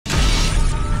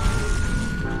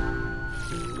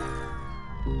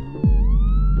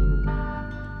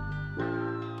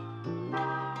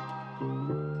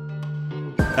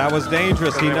That was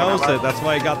dangerous. He knows it. That's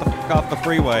why he got the fuck off the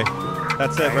freeway.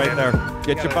 That's it right there.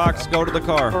 Get your box. Go to the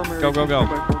car. Go, go, go.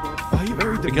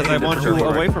 Because I want you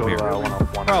away from here. Bro,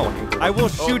 I will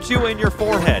shoot you in your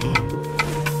forehead.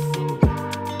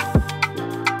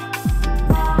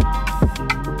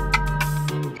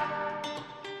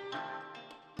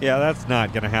 Yeah, that's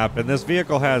not going to happen. This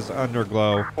vehicle has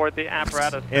underglow. For the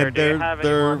apparatus, and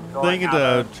their thing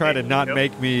to try to not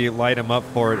make me light them up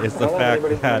for it is the fact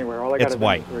that it's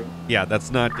white. Yeah,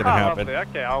 that's not going to happen.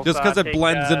 Okay, just because it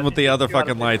blends in with the other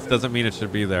fucking lights doesn't mean it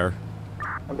should be there.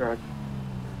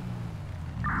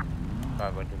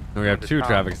 We have 2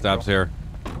 traffic stops here.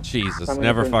 Jesus,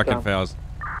 never fucking fails.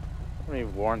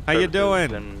 How you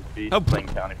doing?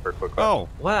 Oh,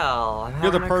 well, you're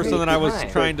the person that I was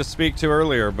trying to speak to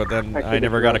earlier, but then I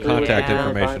never got a contact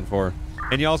information for.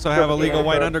 And you have a legal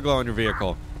white underglow in your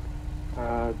vehicle.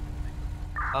 Oh,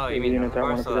 you mean the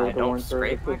car so that I don't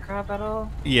scrape my crap at all?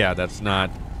 Yeah, that's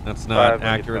not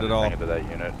accurate at all.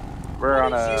 We're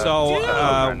on a...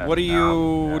 So, what are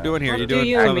you doing here? You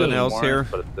doing something else here?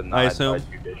 I assume.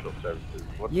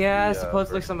 Yeah,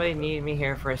 supposedly somebody needed me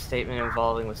here for a statement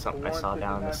involving with something I saw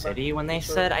down in the city when they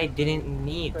said I didn't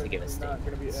need to give a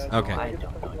statement. So okay. I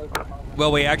don't know anymore.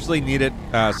 Well, we actually need it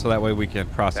so that way we can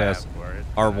process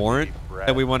our warrant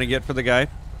that we want to get for the guy.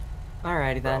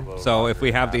 Alrighty then. So if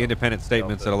we have the independent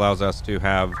statements, it allows us to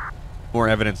have more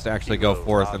evidence to actually go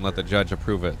forth and let the judge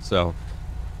approve it. So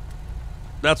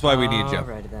that's why we need you.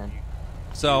 Alrighty then.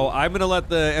 So I'm gonna let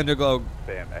the Underglow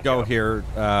go here.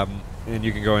 And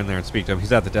you can go in there and speak to him.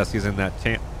 He's at the desk. He's in that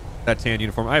tan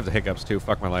uniform. I have the hiccups too.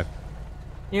 Fuck my life.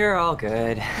 You're all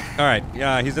good. All right.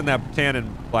 Yeah, he's in that tan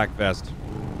and black vest.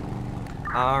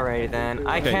 Alrighty then.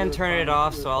 I can turn it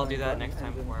off, so I'll do that next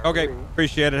time. Okay.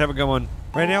 Appreciate it. Have a good one.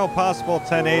 Right now, possible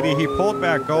 1080. He pulled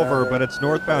back over, but it's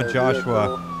northbound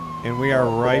Joshua, and we are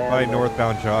right by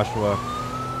northbound Joshua.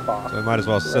 So we might as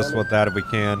well assist with that if we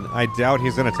can. I doubt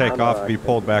he's going to take off if he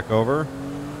pulled back over.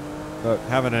 But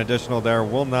having an additional there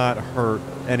will not hurt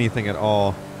anything at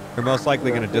all. They're most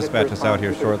likely going to dispatch us out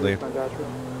here shortly.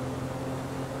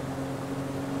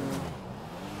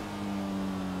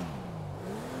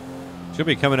 Should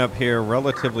be coming up here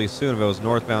relatively soon if it was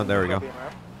northbound. There we go.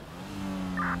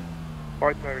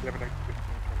 Alright,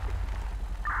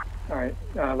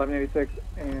 1186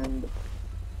 and...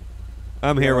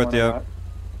 I'm here with you.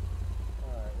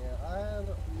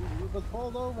 Was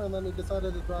pulled over and then he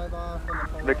decided to drive off.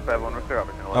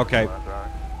 Okay.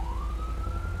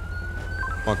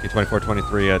 Monkey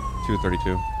 2423 at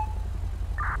 232.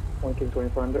 Monkey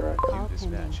 24 on direct.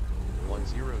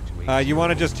 You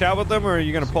want to just chat with them, or are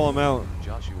you going to pull them out?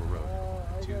 Joshua Road,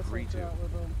 232.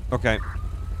 Okay.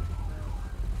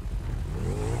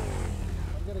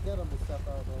 I'm gonna get him to step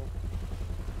out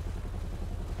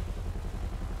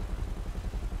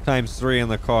though. ×3 in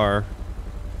the car.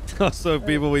 Also,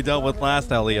 people we dealt with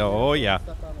last Elio. Oh, yeah.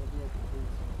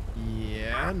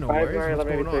 Yeah, no worries. What's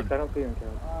going on? I don't see him,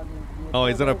 Oh,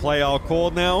 he's going to play all cool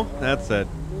now? That's it.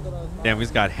 Damn, he's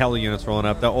got hell units rolling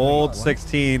up. The old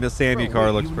 16 Sandy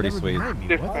car looks pretty sweet. Bro,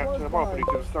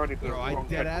 I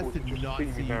dead ass did not see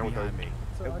you behind me.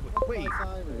 Wait. You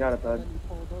got it, bud.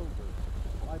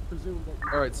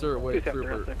 Alright, sir, wait,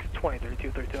 Trooper.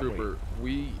 Trooper,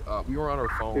 we were on our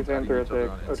phones at each other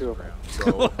on Instagram,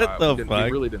 so what the fuck?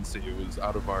 we really didn't see you. It was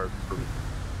out of our group.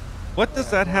 What does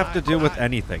that have to do with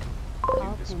anything?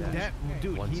 That,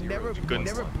 dude, he never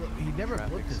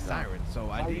blipped the siren, so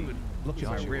I didn't even look at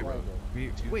my rear.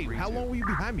 Wait, how long were you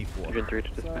behind me for? You're in 3 to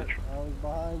dispatch. I was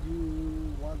behind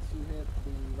you once you hit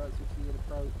the Route 68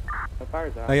 approach. The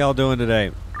fire's out. How y'all doing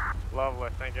today? Lovely,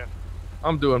 thank you.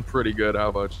 I'm doing pretty good. How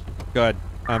about you? Good.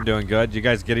 I'm doing good. You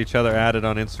guys get each other added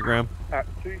on Instagram? At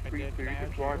 232,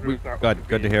 the driver is out. Good.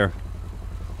 Good to hear.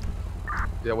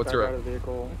 Yeah, what's your...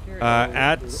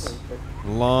 At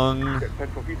Long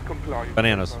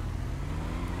Bananas.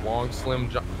 Long, slim,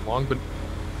 long...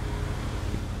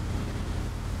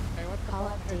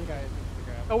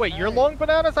 Oh wait, you're Long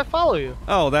Bananas? I follow you.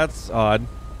 Oh, that's odd.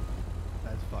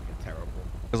 That's fucking terrible.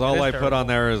 Because all I put on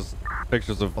there is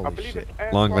pictures of Long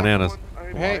Bananas.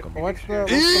 Hey, what's the...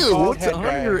 Ew, what's on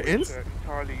your Insta?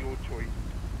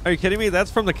 Are you kidding me? That's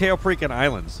from the Cayoprican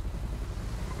Islands.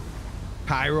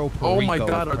 Cairo, Oh my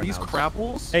god, are these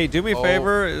crapples? Hey, do me a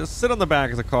favor. Sit on the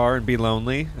back of the car and be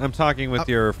lonely. I'm talking with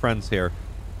your friends here.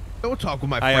 Don't talk with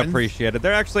my friends. I appreciate it.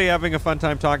 They're actually having a fun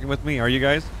time talking with me. Are you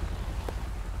guys?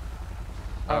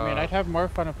 I mean, I'd have more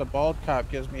fun if the bald cop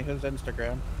gives me his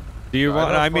Instagram. Do you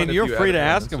want? I mean, you're free to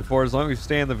ask him for it as long as you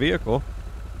stay in the vehicle.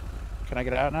 Can I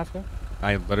get out and ask him?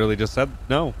 I literally just said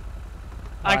no.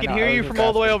 I can hear you from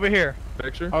all the way over here.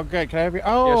 Picture? Oh, good. Can I have you?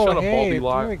 Oh, yeah, shut up, hey,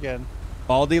 Baldy it's you again.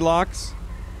 Baldy locks.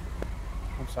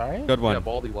 I'm sorry? Good one. Yeah,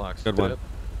 Baldy locks. Good one. What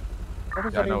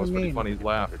does Yeah, I that know, it was even pretty mean? funny. He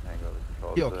laughed.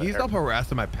 Yo, can you stop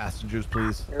harassing my passengers,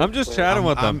 please? I'm just chatting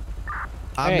with them.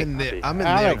 I'm Hey, in there. I'm in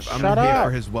Alex, there. I'm shut here up.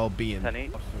 for his well-being.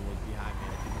 10-8.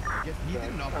 I guess he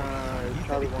didn't know. He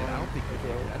said he did. I don't think he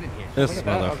did. I didn't hear. This Look at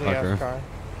that ugly ass motherfucker. car.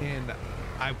 And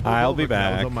I pulled I'll over be 'cause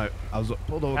back. I was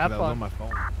pulled over because I was on my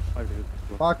phone.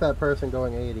 Fuck that person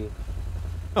going 80.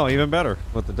 Oh, even better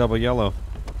with the double yellow.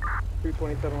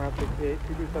 227 Route 68,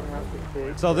 227 Route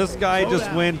 68. So this guy Slow just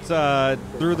down. went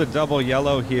through the double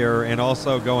yellow here and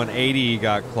also going 80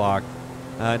 got clocked.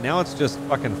 Now it's just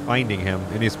fucking finding him,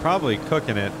 and he's probably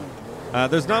cooking it.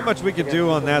 There's not much we could do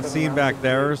on that scene back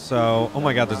there, so... Oh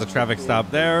my god, there's a traffic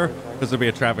stop there. There's gonna be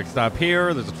a traffic stop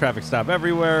here. There's a traffic stop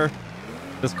everywhere.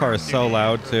 This car is so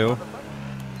loud, too.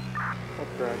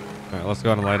 Alright, let's go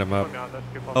ahead and light him up.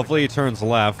 Hopefully he turns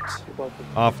left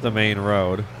off the main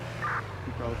road.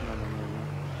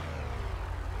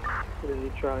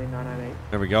 Charlie 998.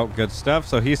 There we go. Good stuff.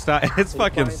 So he stopped. It's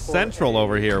fucking central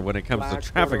over here when it comes to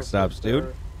traffic stops,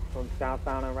 dude. From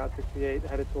southbound on Route 68,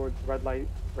 headed towards red light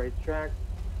racetrack.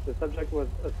 The subject was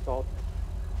assault.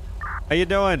 How you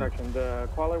doing? Correction, the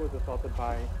caller was assaulted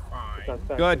by the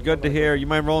suspect. Good. Good to hear. You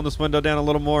mind rolling this window down a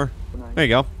little more? There you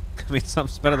go. I mean,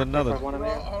 something's better than nothing. Hold on.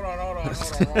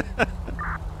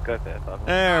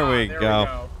 There we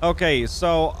go. Okay,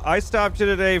 so I stopped you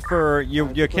today for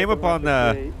you came up on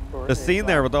the scene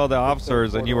there with all the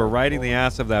officers, and you were riding the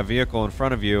ass of that vehicle in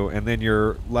front of you, and then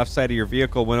your left side of your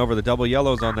vehicle went over the double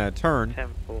yellows on that turn,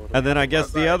 and then I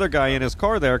guess the other guy in his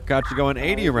car there got you going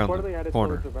 80 around the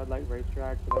corner.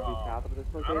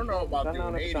 I don't know about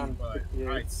doing 80, but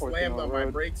I slammed on my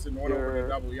brakes and went over the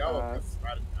double yellow because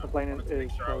I wanted to make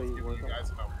sure I was giving you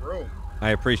guys enough room. I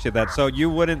appreciate that. So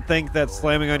you wouldn't think that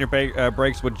slamming on your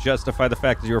brakes would justify the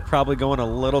fact that you were probably going a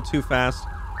little too fast?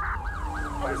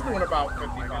 I was doing about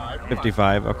 55.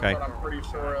 55, okay. But I'm pretty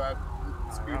sure that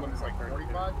speed limit's like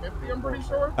 45, 50, I'm pretty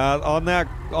sure. On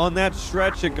that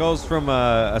stretch, it goes from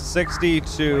a 60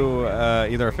 to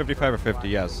either a 55 or 50,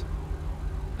 yes.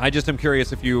 I just am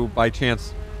curious if you, by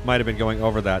chance, might have been going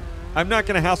over that. I'm not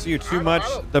going to hassle you too much.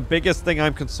 The biggest thing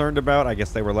I'm concerned about, I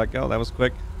guess they were let go. That was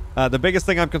quick. The biggest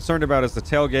thing I'm concerned about is the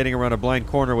tailgating around a blind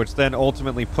corner, which then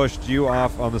ultimately pushed you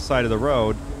off on the side of the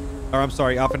road. Or, I'm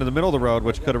sorry, off into the middle of the road,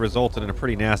 which could have resulted in a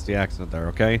pretty nasty accident there,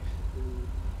 okay?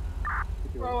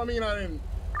 Well, I mean, I didn't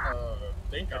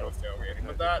think I was tailgating,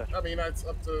 but that, I mean, it's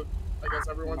up to, I guess,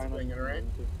 everyone's opinion,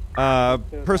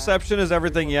 right? Perception is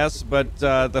everything, yes, but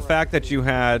the fact that you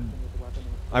had,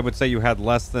 I would say you had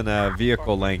less than a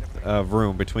vehicle length of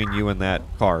room between you and that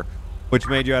car, which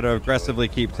made you have to aggressively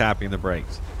keep tapping the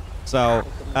brakes. So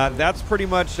that's pretty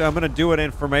much, I'm going to do it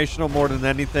informational more than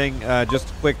anything. Just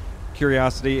a quick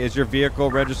curiosity, is your vehicle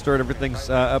registered? Everything's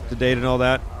up to date and all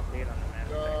that?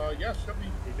 Yeah, should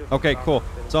be. Okay, cool.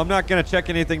 So I'm not going to check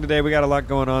anything today. We got a lot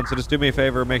going on, so just do me a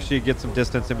favor. Make sure you get some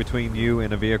distance in between you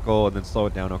and a vehicle and then slow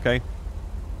it down, okay?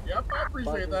 Yep, I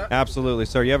appreciate that. Absolutely,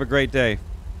 sir. You have a great day.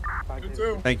 You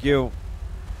too. Thank you.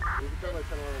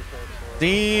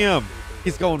 Damn.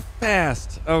 He's going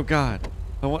fast. Oh, God.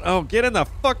 Oh, get in the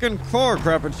fucking car,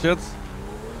 crapping shits.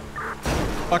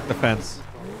 Fuck the fence.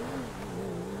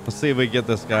 Let's see if we get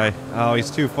this guy. Oh, he's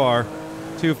too far.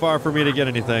 Too far for me to get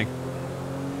anything.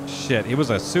 Shit, he was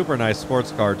a super nice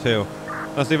sports car, too.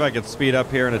 Let's see if I can speed up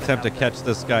here and attempt to catch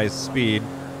this guy's speed.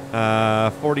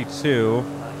 42.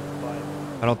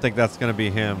 I don't think that's going to be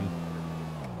him.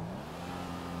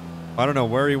 I don't know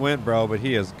where he went, bro, but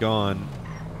he is gone.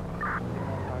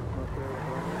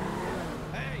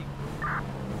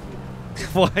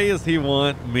 Why does he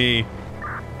want me?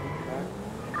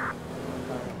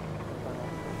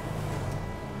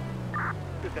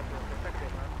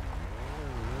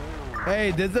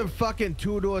 Hey, there's a fucking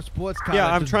two-door sports car. Yeah,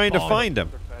 that I'm just trying to bombed. find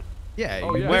him. Yeah,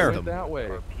 Oh, you yeah, Where? he went that way.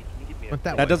 went that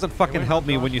That way. doesn't fucking help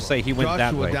me when you say he went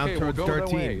that Joshua way. down Okay, we'll towards go that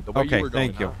 13. way, the way Okay, you were going,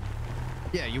 thank you. huh?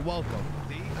 Yeah, you're welcome.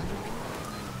 See?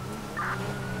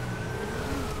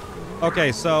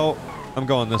 Okay, so I'm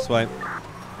going this way.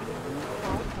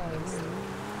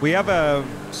 We have a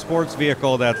sports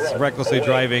vehicle that's recklessly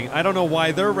driving. I don't know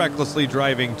why they're recklessly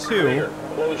driving too.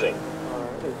 Closing.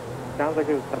 Sounds like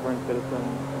it was stubborn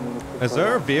citizen. Is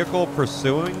there a vehicle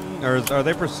pursuing, or are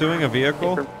they pursuing a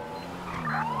vehicle?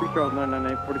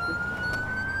 998.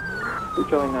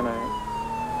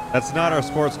 That's not our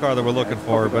sports car that we're looking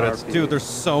for, but it's, dude, there's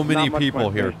so many people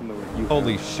here.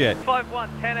 Holy shit. 51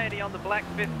 1080 on the Black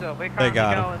Vista. We're They currently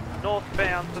got him. going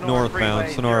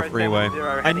northbound Sonora Freeway.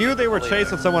 I knew they were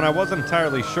chasing someone. I wasn't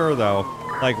entirely sure, though,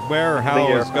 like where or how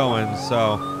it was going,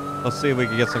 so Let's see if we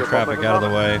can get some traffic out of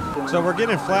the way. So we're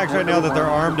getting flags right now that they're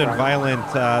armed and violent.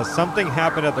 Something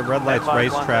happened at the red lights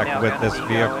racetrack with this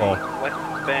vehicle.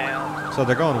 Westbound. So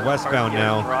they're going westbound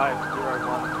now.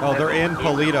 Oh, they're in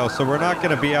Polito, so we're not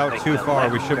going to be out too far.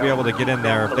 We should be able to get in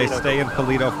there. If they stay in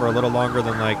Polito for a little longer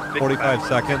than like 45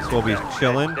 seconds, we'll be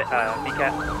chilling.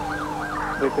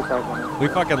 We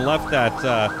fucking left that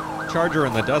Charger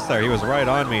in the dust there. He was right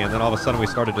on me, and then all of a sudden we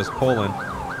started just pulling.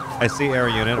 I see air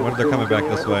unit. What if they're coming back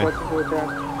this way?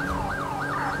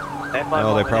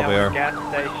 Oh, they probably are.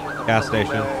 Gas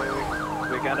station.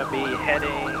 We're going to be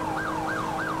heading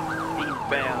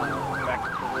eastbound back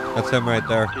towards That's him right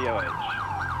there. GOH.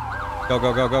 Go,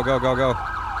 go, go, go, go, go, go.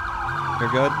 You're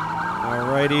good?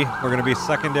 Alrighty. We're going to be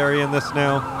secondary in this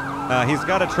now. He's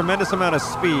got a tremendous amount of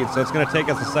speed, so it's going to take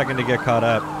us a second to get caught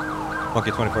up. Monkey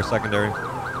 24 secondary.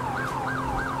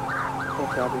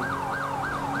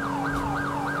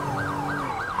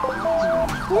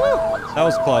 Woo! That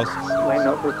was close. Lane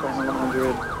note for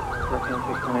 100,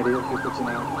 680,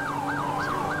 259.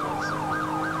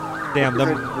 Damn, the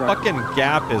fucking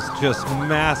gap is just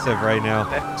massive right now.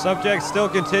 Subject still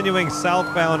continuing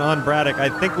southbound on Braddock. I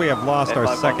think we have lost our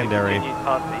secondary.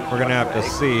 We're going to have to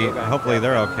see. Hopefully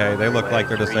they're okay. They look like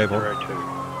they're disabled.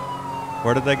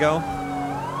 Where did they go?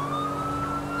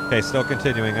 Okay, still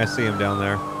continuing. I see him down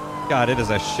there. God, it is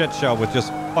a shit show with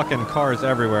just fucking cars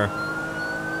everywhere.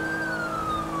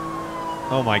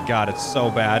 Oh my God, it's so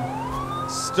bad.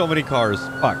 So many cars.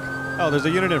 Fuck. Oh, there's a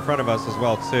unit in front of us as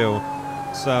well, too.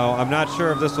 So I'm not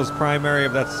sure if this was primary,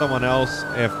 if that's someone else,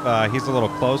 if he's a little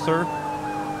closer.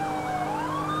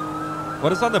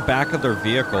 What is on the back of their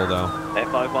vehicle, though?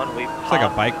 F51, it's like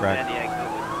a bike wreck.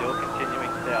 We're still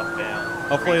continuing southbound.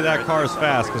 Hopefully that car is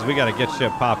fast, because we got to get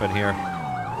shit popping here.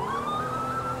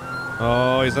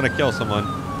 Oh, he's going to kill someone.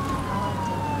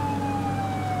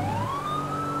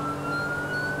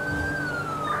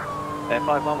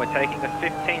 F51, we're taking the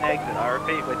 15 exit. I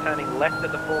repeat, we're turning left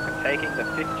at the fork and taking the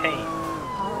 15.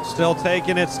 Still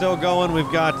taking it, still going.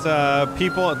 We've got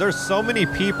people. There's so many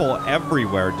people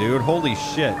everywhere, dude. Holy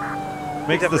shit.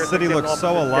 Makes the city look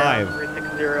so alive.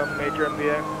 360, major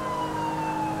MBA.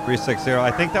 360.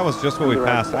 I think that was just what we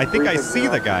passed. I think I see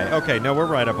the guy. Okay, no, we're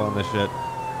right up on this shit.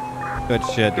 Good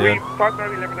shit, dude.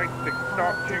 591186,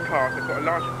 start 2 cars. I've got a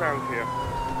large crowd here.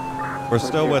 We're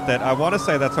still with it. I want to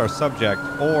say that's our subject,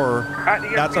 or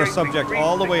that's our subject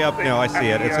all the way up. No, I see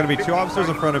it. It's going to be 2 officers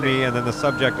in front of me and then the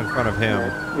subject in front of him.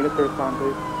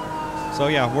 So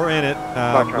yeah, we're in it.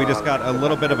 We just got a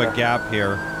little bit of a gap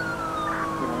here.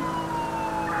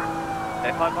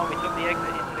 F51, we took the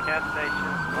exit into the gas station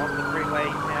on the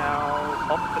freeway now.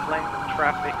 Opposite lanes of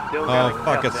traffic still going. Oh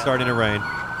fuck, it's starting to rain.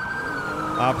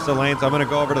 Opposite lanes. I'm going to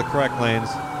go over to the correct lanes.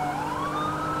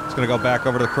 It's going to go back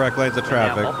over to the correct lanes of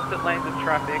traffic. Opposite lanes of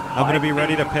traffic. I'm going to be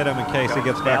ready to pit him in case he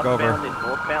gets back over. In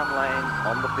northbound lane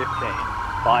on the 15.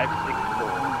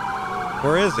 564.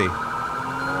 Where is he?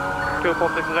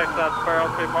 246 Sparrow,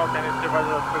 3 miles, and it's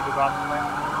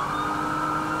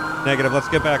Negative. Let's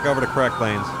get back over to correct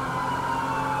lanes.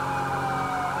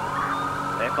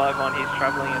 F51, he's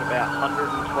traveling at about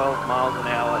 112 miles an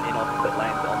hour in opposite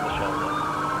lanes on the shoulder.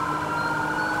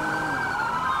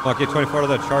 Okay, 24 to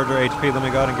the Charger HP. Let me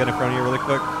go ahead and get in front of you really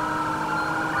quick.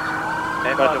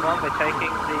 F51, we're taking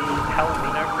the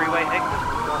Palomino freeway exit.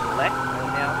 We've gone left.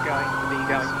 We're now going to be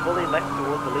going fully left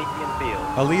towards Elysian Field.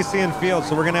 Elysian Field.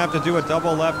 So we're going to have to do a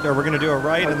double left, or we're going to do a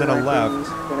right and then a left.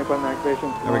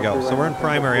 There we go. So we're in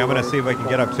primary. I'm going to see if I can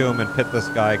get up to him and pit this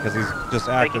guy because he's just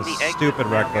acting stupid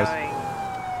reckless.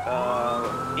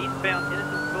 Eastbound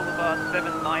Innocence Boulevard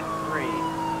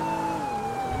 793.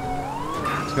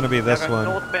 It's going to be this one.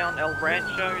 Northbound El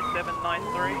Rancho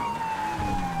 793.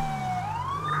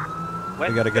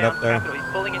 We got to get up there. Capitol.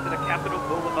 He's pulling into the Capitol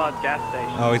Boulevard gas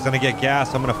station. Oh, he's going to get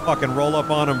gas. I'm going to fucking roll up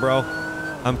on him, bro.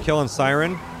 I'm killing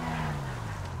Siren.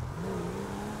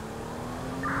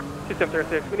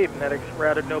 2736, we need medics. We're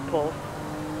out of no pulse.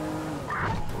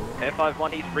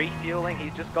 F51, he's refueling.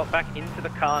 He's just got back into the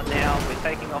car now. We're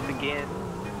taking off again.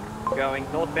 Going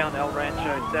northbound El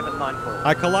Rancho 794.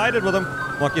 I collided with him.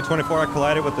 Lucky 24, I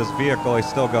collided with this vehicle. He's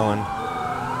still going.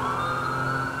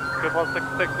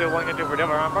 24661, get you for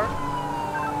Denver, remember?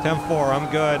 10-4, I'm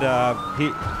good.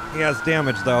 He has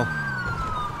damage though.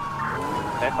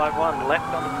 F51 left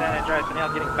on the San Andreas and now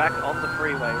getting back on the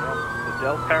freeway. We're on the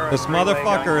Del Perro This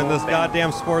motherfucker in this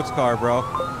goddamn sports car, bro.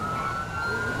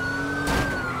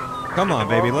 Come on,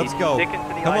 baby, let's go.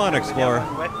 Come on, Explorer.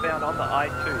 Westbound on the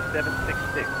I-2,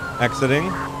 766. Exiting.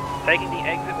 Taking the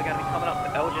exit, we're going to be coming up to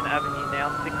Elgin Avenue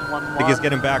now, 611. I think he's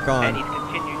getting back on. And he's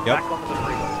continued back onto the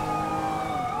freeway.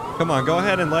 Come on, go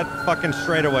ahead and let fucking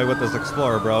straightaway with this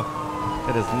Explorer, bro.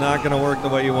 It is not going to work the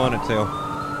way you want it to.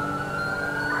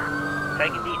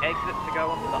 Taking the exit to go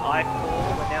onto the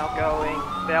I-4. We're now going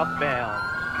southbound.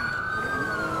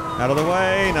 Out of the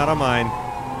way, not on mine.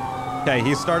 Okay,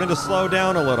 he's starting to slow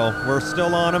down a little. We're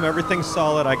still on him. Everything's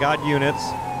solid. I got units.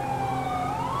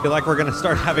 Feel like we're going to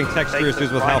start having texture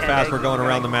issues with how fast we're going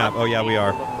around the map. Oh, yeah, we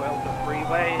are.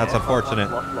 That's unfortunate.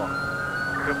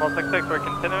 2466, we're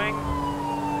continuing.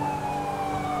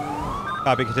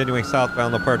 Copy, continuing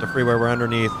southbound. They'll part the freeway. We're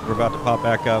underneath. We're about to pop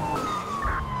back up.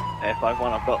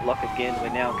 F51, I've got lock again. We're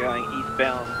now going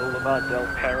eastbound Boulevard Del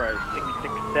Perro,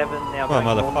 667. Now Come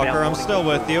on, motherfucker. I'm still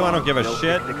with you. I don't give a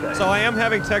shit. So I am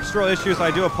having textural issues.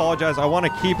 I do apologize. I want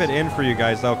to keep it in for you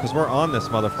guys, though, because we're on this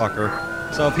motherfucker.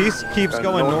 So if he keeps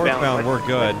going northbound, we're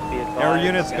good. Air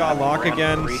units got lock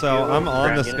again, so I'm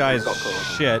on this guy's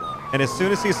shit. And as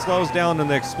soon as he slows down and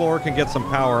the Explorer can get some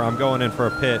power, I'm going in for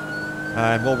a pit.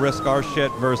 And we'll risk our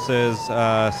shit versus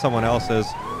someone else's.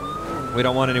 We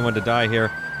don't want anyone to die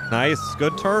here. Nice,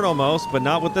 good turn almost, but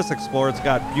not with this Explorer. It's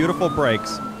got beautiful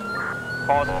brakes.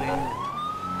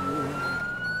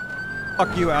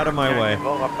 Fuck you out of my way.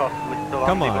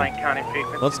 Come on.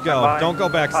 Let's go. Don't go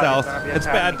back south. It's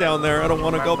bad down there. I don't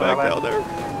want to go back down there.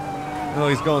 Oh,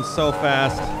 he's going so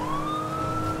fast.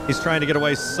 He's trying to get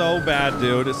away so bad,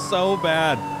 dude. It's so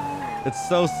bad. It's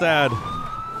so sad.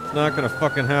 It's not gonna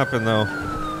fucking happen, though.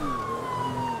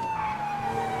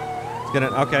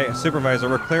 Okay, supervisor,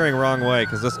 we're clearing wrong way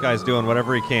because this guy's doing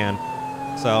whatever he can.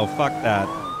 So, fuck that.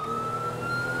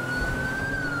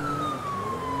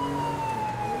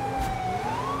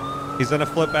 He's gonna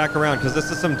flip back around because this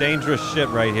is some dangerous shit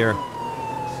right here.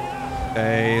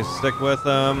 Okay, stick with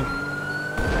him.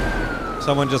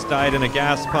 Someone just died in a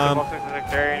gas pump.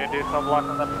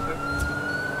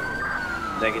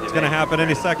 It's gonna happen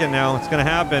any second now. It's gonna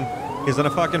happen. He's in a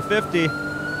fucking 50.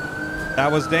 That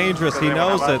was dangerous. He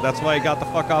knows it. That's why he got the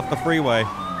fuck off the freeway.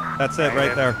 That's it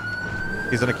right there.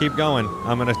 He's gonna keep going.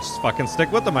 I'm gonna just fucking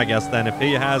stick with him, I guess, then. If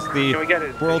he has the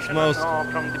world's most...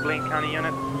 from the Blaine County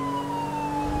unit.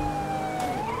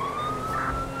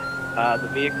 The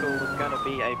vehicle is going to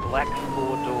be a black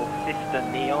 4-door Fiesta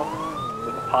Neon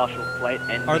with a partial plate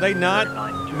ending. Are they not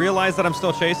realize that I'm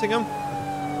still chasing him?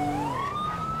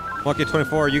 Monkey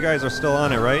 24, you guys are still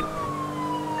on it, right?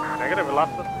 Negative, we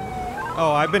lost it.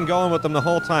 Oh, I've been going with them the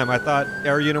whole time. I thought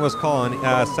air unit was calling.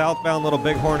 Southbound Little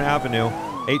Bighorn Avenue,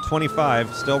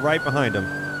 825, still right behind him.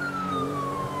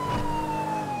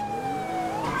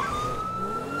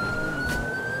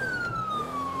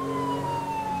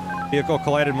 Vehicle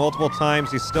collided multiple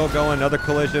times. He's still going. Another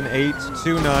collision,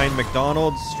 829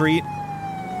 McDonald Street.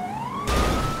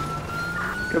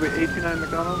 Could be 829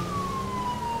 McDonald.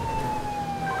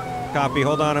 Copy.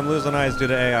 Hold on. I'm losing eyes due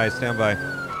to AI. Stand by.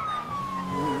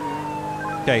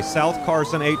 Okay, South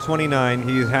Carson, 829.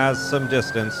 He has some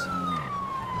distance.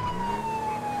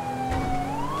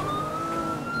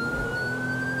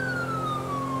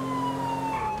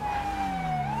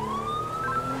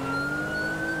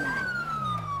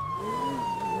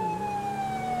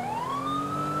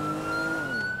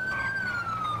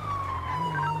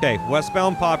 Okay,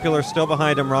 westbound Popular, still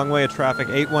behind him, wrong way of traffic,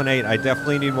 818. I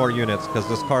definitely need more units because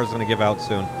this car is going to give out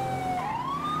soon.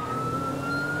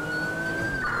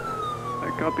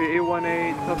 Copy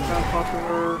 818, southbound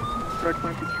Popular, direct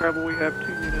length of travel, we have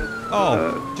 2 units.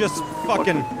 Oh, just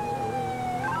fucking...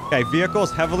 Okay,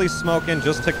 vehicle's heavily smoking,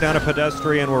 just took down a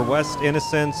pedestrian. We're West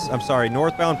Innocence, I'm sorry,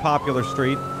 northbound Popular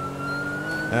Street,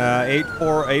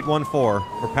 814.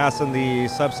 We're passing the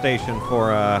substation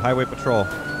for highway patrol.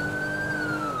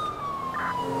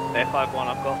 F51,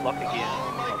 I've got lock again.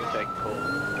 I'll be taking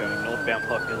calls. Going northbound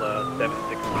Popular,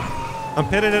 769. I'm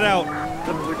pitting it out.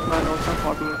 769 northbound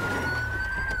Popular.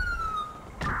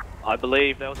 I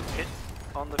believe there was a pit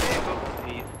on the vehicle.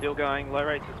 He's still going low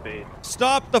rates of speed.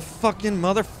 Stop the fucking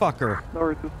motherfucker. Low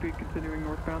rates of speed, continuing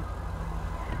northbound.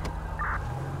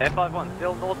 F51,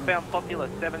 still northbound Popular,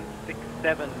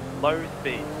 767, low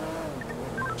speed.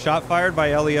 Shot fired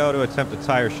by LEO to attempt a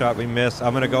tire shot. We miss.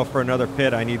 I'm going to go for another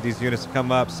pit. I need these units to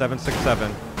come up.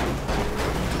 767.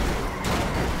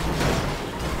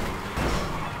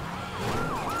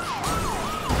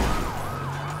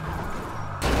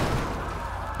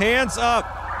 Hands up.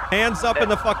 Hands up in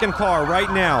the fucking car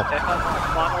right now.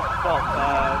 Final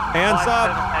stop. Hands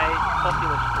up. 578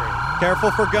 Popular Street.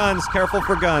 Careful for guns. Careful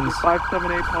for guns.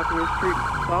 578 Popular Street.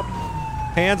 Stop.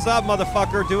 Hands up,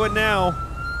 motherfucker. Do it now.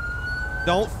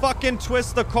 Don't fucking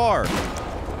twist the car.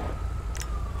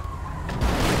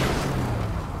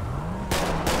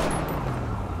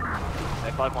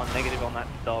 F51 negative on that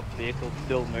stop. Vehicle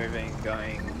still moving,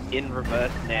 going in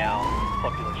reverse now.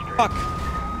 Popular Street. Fuck.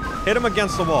 Hit him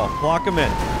against the wall. Block him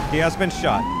in. He has been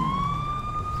shot.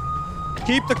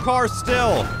 Keep the car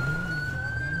still.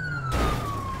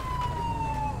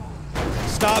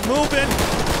 Stop moving.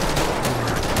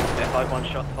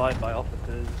 F51 shot fired by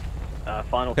officers.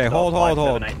 Final okay, stop, hold.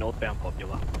 578 northbound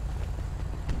Popular.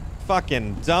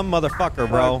 Fucking dumb motherfucker,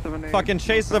 bro. Fucking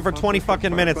chases it for 20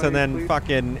 fucking minutes and then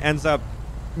fucking ends up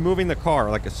moving the car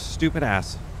like a stupid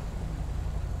ass.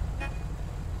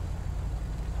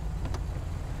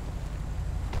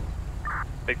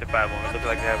 Victor 5-1, it looks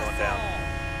like they have one down.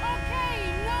 Okay,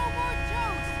 no more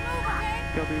jokes. Move,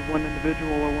 okay? Gotta be one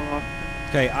individual or one officer.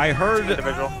 Okay, I heard...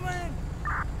 Individual.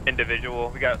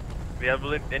 We have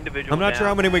individual. I'm not sure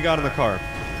how many we got in the car.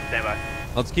 Stand by.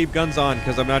 Let's keep guns on,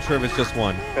 because I'm not sure if it's just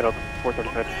one.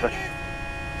 435.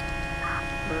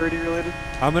 Already related?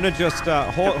 I'm gonna just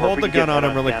hold the gun on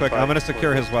him really quick. I'm gonna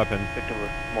secure his weapon. Victim with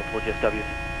multiple GSWs.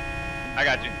 I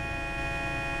got you.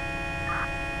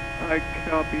 I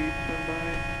copy,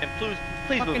 standby. And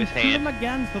please move his hand. Shoot him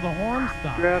again so the horn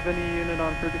stops. Do you have any unit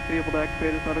on frequency able to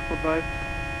activate his medical advice?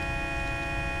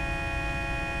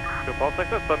 Two Pulse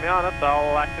Texas, put me on it.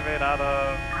 I'll activate out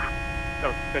of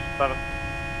Station 7.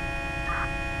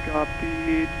 Copy,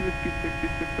 2 Whiskey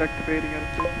 66 activating out of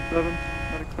Station 7,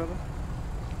 Medic 7.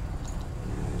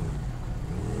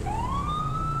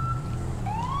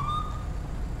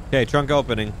 Okay, trunk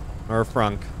opening. Or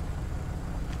frunk.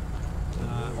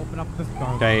 Open up this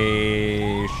car.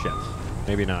 Okay, shit.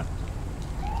 Maybe not.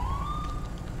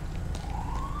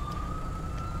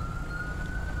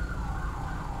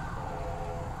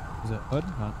 Is it hood?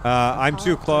 I'm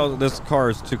too close. This car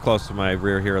is too close to my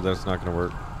rear here. That's not going to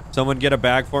work. Someone get a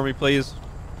bag for me, please.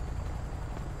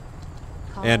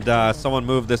 And someone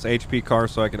move this HP car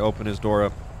so I can open his door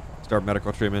up. Start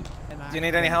medical treatment. Do you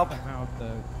need any help?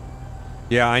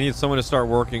 Yeah, I need someone to start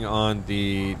working on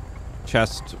the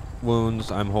chest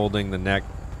wounds. I'm holding the neck.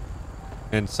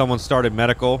 And someone started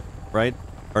medical, right?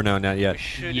 Or no, not yet.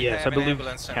 Yes, I believe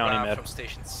County Med. From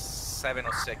Station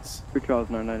 706. Because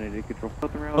 990 control.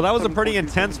 Well, that was a pretty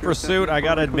intense pursuit. I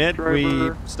gotta admit,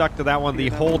 we stuck to that one the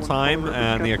whole time,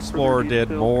 and the Explorer did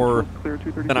more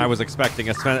than I was expecting,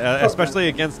 especially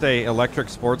against a electric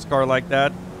sports car like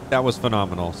that. That was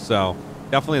phenomenal. So,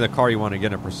 definitely the car you want to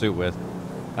get in pursuit with.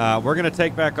 We're gonna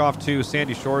take back off to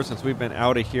Sandy Shores since we've been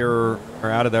out of here or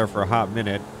out of there for a hot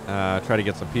minute. Try to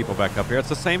get some people back up here. It's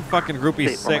the same fucking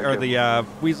groupie sick or the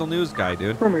Weasel News guy,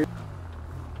 dude. You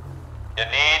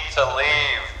need to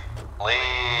leave.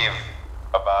 Leave.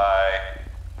 Bye-bye.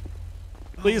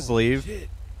 Please leave. Shit.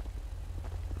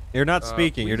 You're not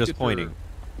speaking, you're just pointing.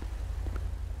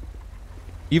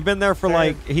 You've been there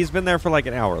for he's been there for like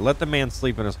an hour. Let the man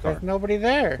sleep in his car. There's nobody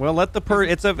there. Well, let the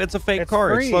it's a fake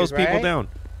car. Freeze, it slows people right? down.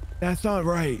 That's not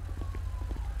right.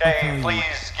 Okay,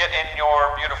 please get in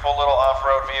your beautiful little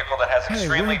off-road vehicle that has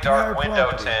extremely dark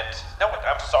window tint. No,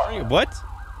 I'm sorry. What?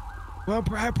 Well,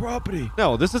 private property.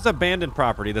 No, this is abandoned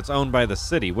property that's owned by the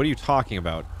city. What are you talking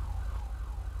about?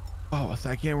 Oh,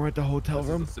 so I can't rent the hotel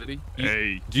room? City?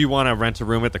 Hey. Do you want to rent a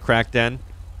room at the Crack Den? Is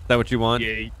that what you want?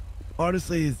 Yeah.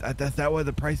 Honestly, that's that why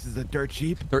the prices are dirt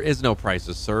cheap? There is no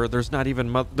prices, sir. There's not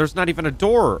even a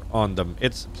door on them.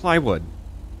 It's plywood.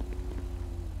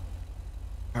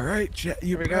 All right,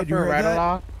 you heard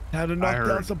that? How to knock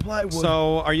down some plywood.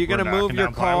 So, are you going to move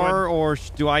your car, or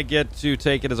do I get to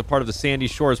take it as a part of the Sandy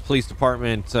Shores Police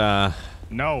Department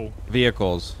no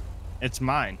vehicles? It's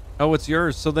mine. Oh, it's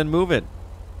yours. So then move it.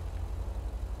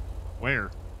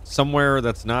 Where? Somewhere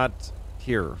that's not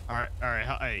here. All right.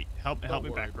 Hey, help me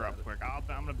back her up quick. I'm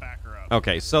gonna back her up.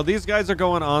 Okay, so these guys are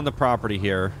going on the property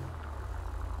here.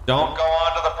 Don't go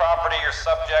onto the property. You're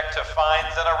subject to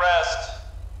fines and arrest.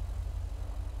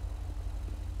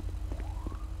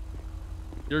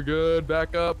 You're good.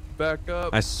 Back up. Back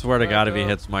up. I swear to God, if he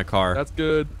hits my car. That's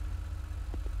good.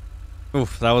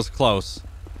 Oof, that was close.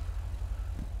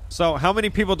 So, how many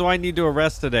people do I need to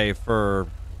arrest today for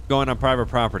going on private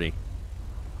property?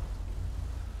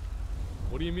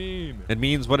 What do you mean? It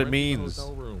means what it means.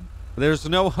 There's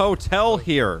no hotel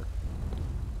here.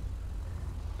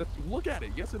 Look at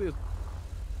it. Yes, it is.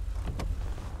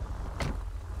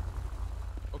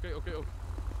 Okay.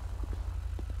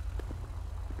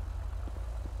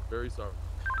 Very sorry.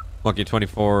 Monkey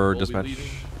 24, dispatch.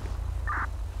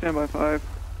 Stand by 5.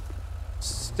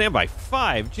 Stand by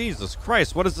 5? Jesus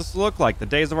Christ, what does this look like? The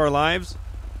days of our lives?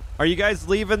 Are you guys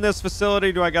leaving this facility,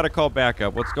 or do I gotta call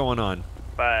backup? What's going on?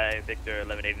 5, Victor,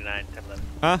 1189, 1011.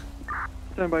 Huh?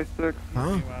 Stand by 6.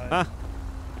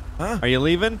 Huh? Are you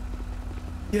leaving?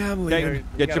 Yeah, I'm Okay, leaving.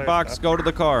 get your box. Go to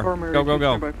the car. Go, go,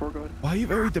 go. Why are you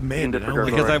very demanding?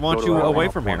 Because I want you away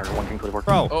from here.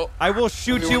 Bro, I will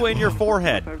shoot you in your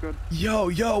forehead. Yo,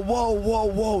 whoa, whoa,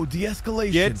 whoa.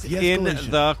 De-escalation. Get in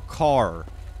the car.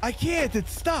 I can't.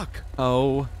 It's stuck.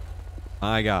 Oh,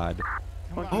 my God.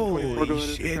 Holy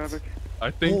shit.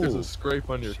 I think there's a scrape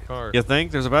on your car. You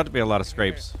think? There's about to be a lot of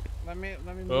scrapes. Let me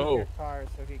move your car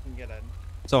so he can get in.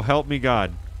 So help me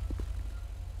God.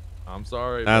 I'm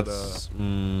sorry, That's,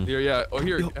 but here, yeah. Oh,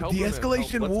 here.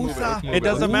 De-escalation, Wusa. It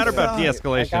doesn't matter about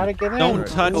de-escalation. Don't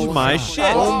touch my shit.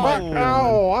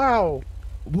 Ow, ow.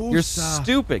 You're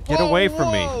stupid. Get away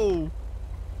from me.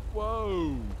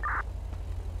 Whoa.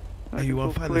 Hey, you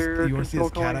want to find this? You want to see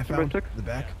this cat I found in the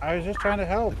back? I was just trying to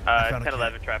help.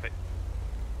 10-11 traffic.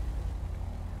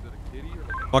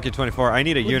 Monkey 24, I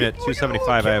need a unit,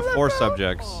 275. I have 4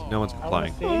 subjects. No one's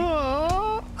complying.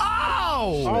 Ow!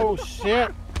 Oh,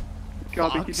 shit.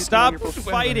 Stop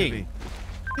fighting!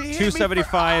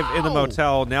 275 in the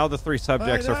motel. Now the 3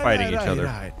 subjects are fighting each other.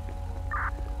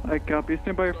 I copy.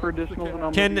 Stand by for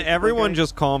additionals. Can everyone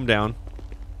just calm down?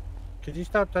 Could you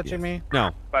stop touching me?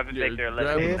 No. 5 and 6 there,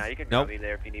 11. Now you can grab Nope. me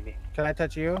there if you need me. Can I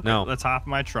touch you? No. The top of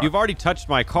my truck. You've already touched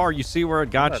my car. You see where it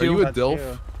got Are you? you a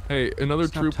DILF? Hey, another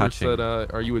Stop trooper touching. said,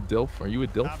 are you a DILF? Are you a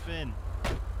DILF? Hop in.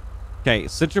 Okay,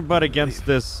 sit your butt against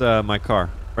this, my car.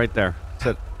 Right there.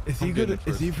 Sit. Is he good?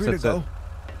 Is he free to Sit, go?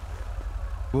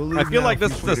 We'll I leave feel now like if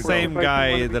this he's is the free to same go.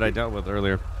 guy that I dealt with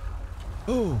earlier.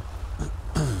 Who?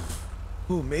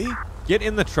 Who, me? Get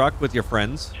in the truck with your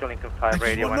friends. I just want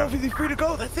to know if he's free to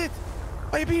go. That's it.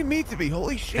 Why are you being mean to me?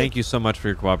 Holy shit. Thank you so much for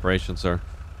your cooperation, sir.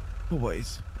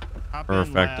 Always.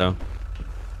 Perfecto.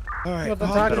 All right. Well, then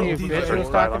talk to you, bitch. Who's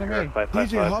talking to me?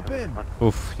 DJ, hop in.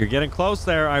 Oof, you're getting close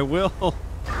there. I will. Oh,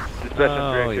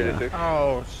 yeah.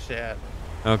 Oh, shit.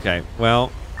 Okay,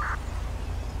 well.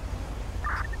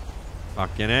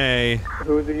 Fucking A.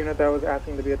 Who was the unit that was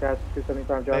asking to be attached to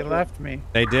 275 Joshua? They left me.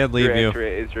 They did leave you.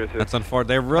 That's unfortunate.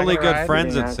 They're really Can I good ride?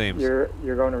 friends, it seems. You're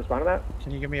going to respond to that?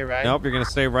 Can you give me a ride? Nope, you're going to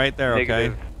stay right there, okay?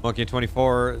 Negative. Monkey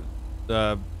 24,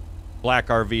 the black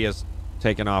RV has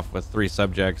taken off with 3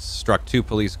 subjects, struck 2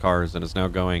 police cars, and is now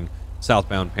going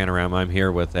southbound Panorama. I'm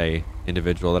here with a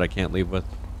individual that I can't leave with.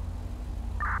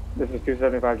 This is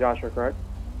 275 Joshua, correct?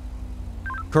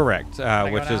 Correct, I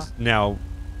go which now? is now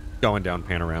going down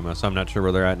Panorama, so I'm not sure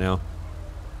where they're at now.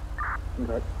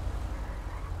 Okay.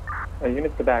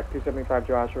 Units to back, 275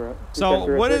 Joshua.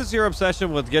 So what is your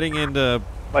obsession with getting into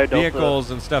vehicles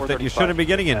and stuff that you shouldn't be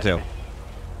getting into?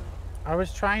 I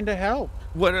was trying to help.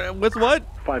 What? With what?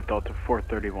 5 Delta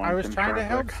 431. I was trying to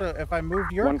help, so if I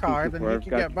moved your car, then he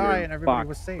could get by and everybody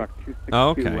was safe. Oh,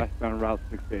 okay.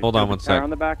 Hold on one sec. On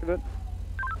the back of it?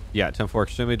 Yeah, 10-4,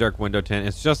 extremely dark window tint.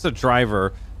 It's just the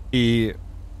driver. He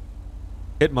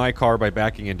hit my car by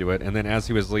backing into it, and then as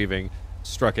he was leaving,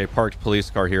 struck a parked police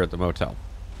car here at the motel.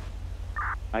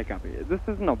 I copy. This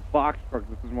isn't a box truck.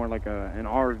 This is more like an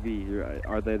RV.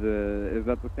 Are they is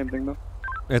that the same thing though?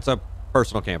 It's a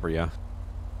personal camper, yeah.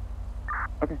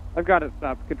 Okay, I've got it.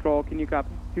 Stop. Control, can you copy?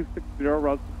 260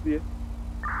 Route 68.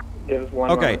 There's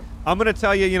one. Okay, I'm gonna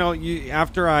tell you. You know,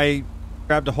 after I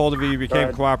grabbed a hold of you, you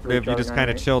became cooperative. You just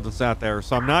kind of chilled and sat there.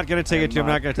 So I'm not gonna take it to you. I'm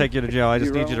not gonna take you to jail. I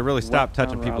just need you to really stop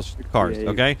touching people's cars,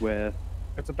 okay?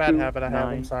 It's a bad habit I have.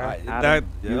 I'm sorry.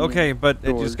 Okay, but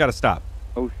you just gotta stop.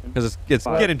 Because it's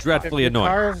getting dreadfully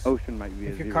annoying.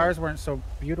 If your cars weren't so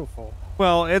beautiful.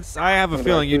 Well, I have a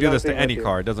feeling you do this to any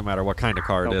car. It doesn't matter what kind of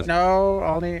car it is. No,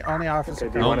 only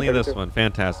officer. Only this one.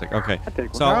 Fantastic. Okay.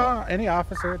 So no, any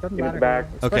officer. It doesn't matter.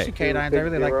 Especially K9s. I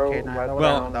really like K9.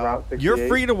 Well, you're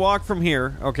free to walk from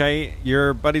here. Okay.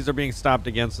 Your buddies are being stopped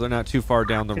again, so they're not too far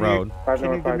down the road.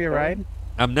 Can you give me a ride?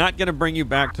 I'm not going to bring you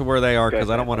back to where they are because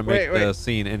I don't want to make the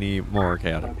scene any more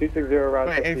chaotic. 260 Route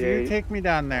 68. If you take me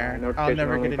down there, I'll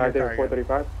never get in your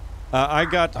car. I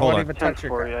got. Hold on. Touch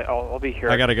your car. I'll be here.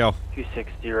 I gotta go.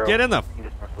 260. Get in the.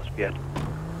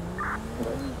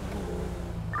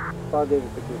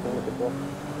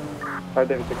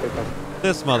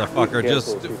 This motherfucker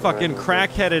just fucking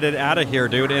crackheaded it out of here,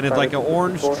 dude, and it's like an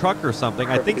orange truck or something.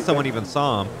 I think someone even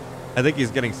saw him. I think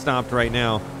he's getting stopped right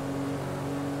now.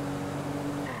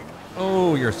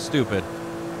 Oh, you're stupid.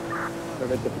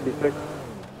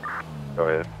 Go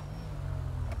ahead.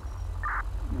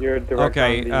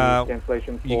 Okay,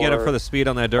 you get it for the speed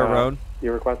on that dirt road?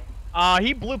 Your request?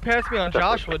 He blew past me on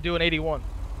Joshua doing 81.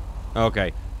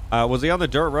 Okay. Was he on the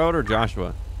dirt road or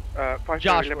Joshua?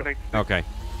 Joshua. Okay.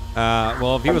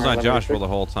 Well, if he was on Joshua the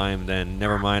whole time, then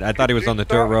never mind. I thought he was on the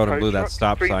dirt road and blew that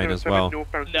stop sign as well.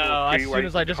 No, as soon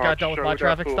as I just got done with my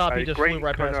traffic stop, he just flew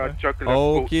right past me.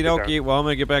 Okie dokie. Well, I'm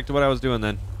going to get back to what I was doing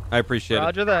then. I appreciate it.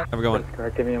 Roger that. Have a good one.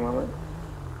 Give me a moment.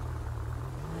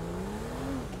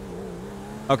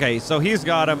 Okay, so he's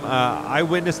got him. I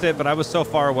witnessed it, but I was so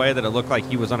far away that it looked like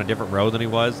he was on a different road than he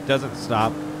was. Doesn't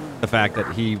stop the fact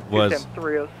that he was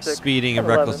speeding and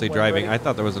recklessly driving. I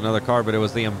thought there was another car, but it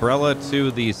was the umbrella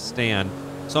to the stand.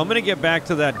 So I'm going to get back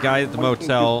to that guy at the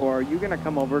motel. Are you going to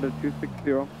come over to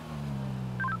 260?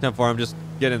 10-4, I'm just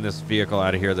getting this vehicle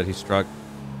out of here that he struck.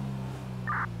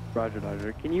 Roger,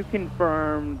 Roger. Can you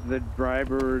confirm the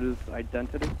driver's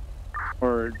identity?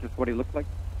 Or just what he looked like?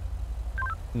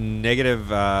 Negative.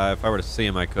 If I were to see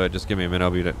him, I could. Just give me a minute.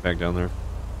 I'll be back down there.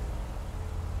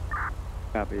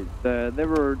 Copy. They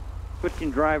were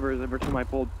switching drivers every time I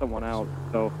pulled someone out.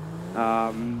 So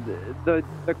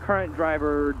the current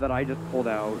driver that I just pulled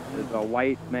out is a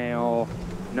white male,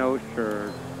 no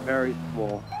shirt, very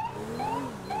swole.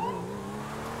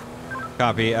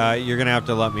 Copy. You're going to have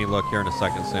to let me look here in a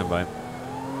second. Stand by.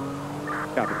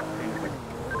 Copy.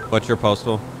 What's your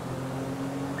postal?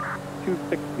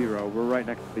 260. We're right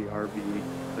next to the RV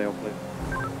sale place.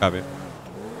 Copy.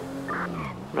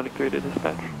 Medic 3 to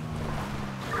dispatch.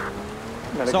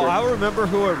 So I'll remember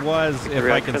who it was if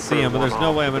I can see him, but there's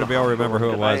no way I'm going to be able to remember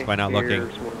who it was by not looking.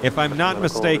 If I'm not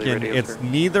mistaken, it's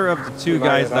neither of the two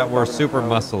guys that were super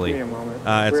muscly.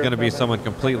 It's going to be someone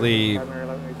completely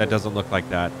that doesn't look like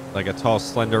that. Like a tall,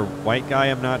 slender white guy,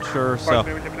 I'm not sure. So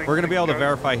we're going to be able to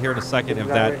verify here in a second if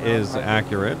that is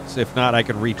accurate. If not, I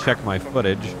can recheck my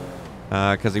footage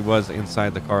because he was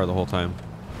inside the car the whole time.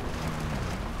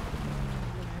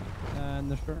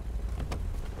 And the shirt.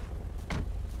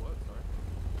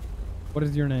 What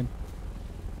is your name?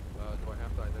 Do I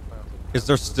have to identify myself? Is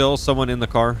there still someone in the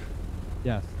car?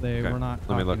 Yes, they were not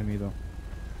Let me talking look. to me though.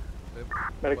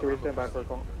 Medic 3 stand by for a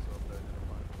call.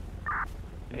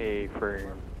 A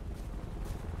frame.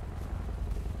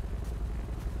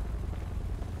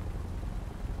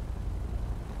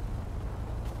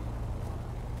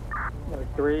 Medic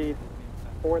 3,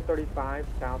 435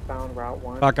 southbound Route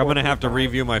 1. Fuck, I'm going to have to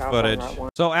review my footage.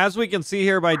 So as we can see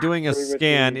here by doing a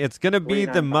scan, it's going to be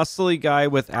the muscly guy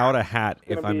without a hat,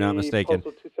 if I'm not mistaken.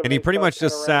 And he pretty much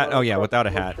just sat, oh yeah, without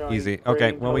a hat. Easy.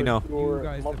 Okay, well we know.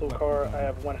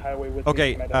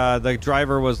 Okay, the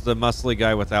driver was the muscly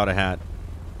guy without a hat.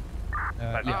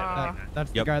 Yeah,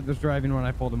 that's the guy that was driving when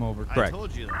I pulled him over. Correct. I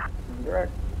told you that.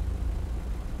 Correct.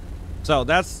 So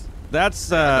that's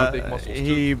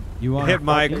he hit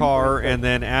my car, and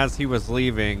then as he was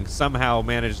leaving, somehow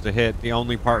managed to hit the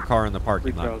only parked car in the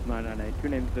parking lot. 998. 2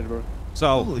 names.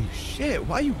 So holy shit!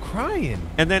 Why are you crying?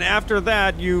 And then after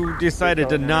that, you decided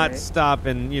to not stop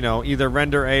and either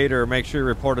render aid or make sure you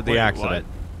reported the accident.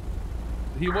 What?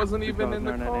 He wasn't even in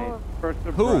the car.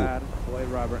 Who?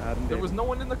 There was no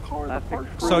one in the car. The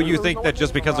parked car. So you think that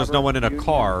just because there's no one in a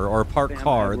car or a parked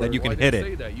car that you can hit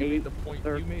it? You made the point.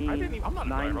 You made. I didn't even. I'm not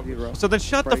a driver. So then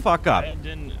shut the fuck up. I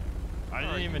didn't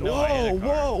even know I had a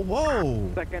car.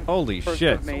 Whoa! Holy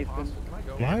shit.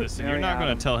 Yeah, listen, you're not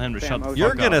going to tell him to shut the fuck up.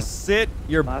 You're going to sit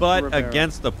your butt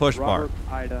against the push bar.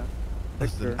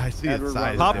 Listen, I see a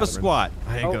size Pop a difference. squat.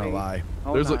 I ain't gonna lie.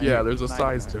 There's a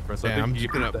size difference. Yeah, I'm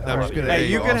just gonna. Hey,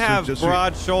 you can have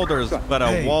broad shoulders, but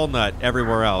a walnut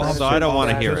everywhere else. So I don't want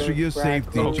to hear Just for it. your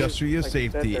safety, just for your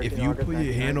safety. If you put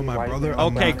your hand on my brother,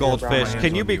 I'm Okay, not gonna put my Goldfish, hands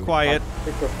can you on be quiet?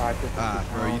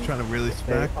 Bro, you trying to really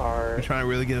smack? You trying to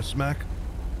really get a smack?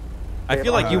 I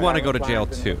feel like you want to go to jail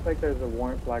too. Looks like there's a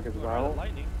warrant flag as well.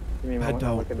 Give me a moment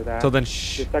to look into that. So then The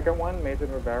second one,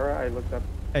 Mason Rivera, I looked up.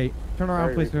 Hey, turn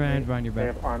around, please. Your hands behind your They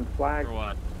back. have armed flags. For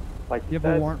what? Like You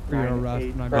have a warrant for your arrest.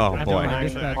 and I'm Oh, I'm boy. my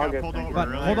Actually, I got dispatcher. pulled over But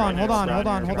earlier. hold on.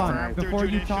 After Before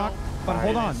you judicial, talk, but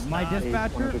hold on. My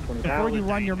dispatcher, before you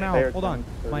run your mouth, hold on.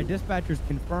 My dispatcher's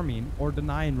confirming or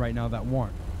denying right now that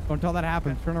warrant. So until that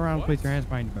happens, turn around and place your hands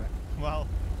behind your back. Well,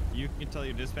 you can tell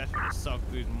your dispatcher to suck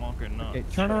who's monk or not. Okay,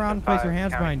 turn around and place your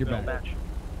hands behind your back.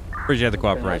 Appreciate the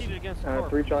cooperation.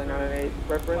 3 Charlie 998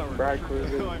 reference, Brad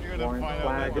Cruz, You're going to warrant find out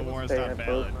flag, that the warrant's stay not at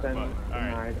valid, both but ends,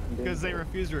 alright. denied, Because they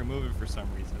refuse to remove it for some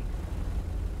reason.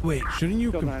 Wait, shouldn't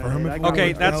you confirm it?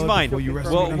 Okay, that's fine.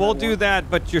 We'll do that,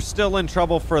 but you're still in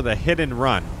trouble for the hit and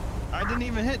run. I didn't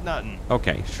even hit nothing.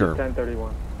 Okay, sure.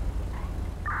 1031.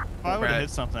 If I would have hit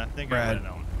something, I think I would have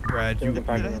known. Brad, you. Did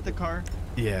I hit the car?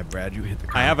 Yeah, Brad, you hit the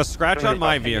car. I have a scratch on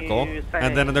my vehicle,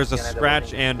 and then there's a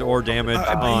scratch and or damage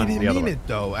on he the didn't other mean one. it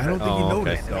though. I don't think he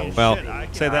noticed though. Well,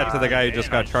 say that to the guy who just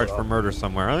got charged for murder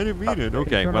somewhere. I didn't mean it.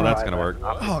 Okay, well that's gonna work.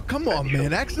 Oh, come on,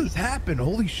 man. Accidents happen.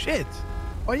 Holy shit.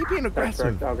 Why are you being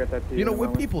aggressive? I'll get that to you. You know, in a we're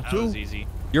moment. people That was too. easy.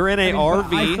 You're in a I still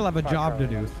RV, have a job to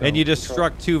do. So. and you just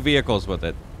struck 2 vehicles with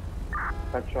it.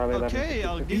 Okay,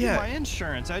 I'll give you my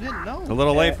insurance. I didn't know. It's a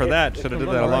little late for that. Should have did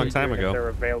that a long time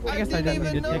ago. I guess I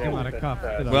didn't need to take him out of cuffs.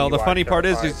 Well, the funny part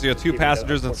is your two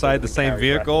passengers inside the same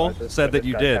vehicle said that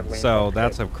you did, so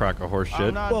that's a crock of horse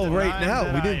shit. Well, right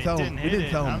now, we didn't tell him. We didn't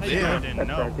tell him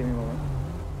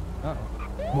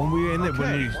when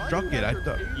we struck it. I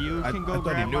thought you can go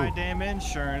grab my damn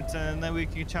insurance, and then we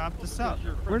can chop this up.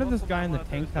 Where did this guy in the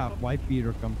tank top white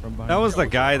beater come from? That was the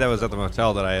guy that was at the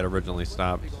motel that I had originally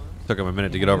stopped. Took him a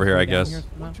minute to get over here, I guess.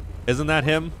 Isn't that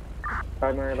him?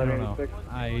 I don't know.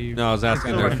 No, I was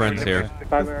asking their friends here.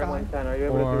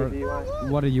 Or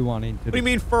what are you wanting to do? What do you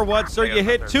mean for what, sir? You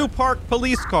hit 2 parked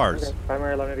police cars.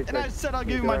 And I said I'll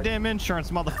give you my damn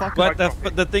insurance, motherfucker.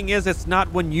 But the thing is, it's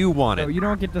not when you want it. So you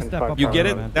don't get to step up. You get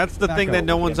it? That's the thing that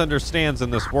no one understands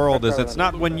in this world is it's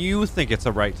not when you think it's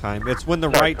the right time. It's when the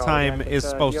right time is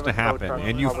supposed to happen,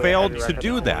 and you failed to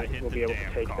do that.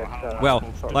 Well,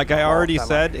 like I already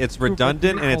said, it's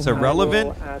redundant and it's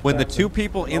irrelevant when the 2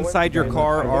 people inside your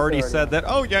car already said that,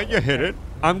 oh yeah, you hit it.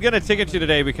 I'm going to ticket you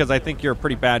today because I think you're a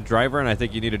pretty bad driver and I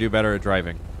think you need to do better at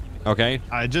driving. Okay?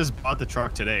 I just bought the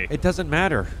truck today. It doesn't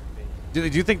matter. Do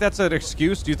you think that's an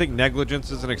excuse? Do you think negligence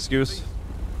is an excuse?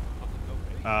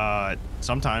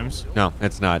 Sometimes. No,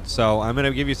 it's not. So I'm going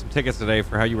to give you some tickets today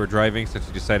for how you were driving since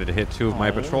you decided to hit 2 of my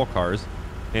patrol cars.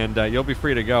 And you'll be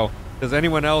free to go. Does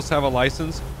anyone else have a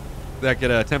license that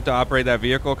could attempt to operate that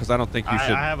vehicle? Because I don't think you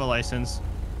should. I have a license.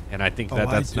 And I think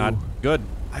that's not good.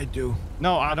 I do.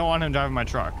 No, I don't want him driving my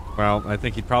truck. Well, I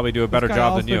think he'd probably do a better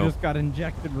job than you. This guy also just got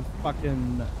injected with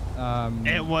fucking...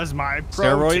 it was my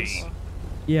protein. Steroids?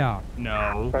 Yeah.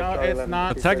 No. No, it's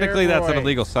not. But technically, that's an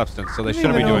illegal substance, so they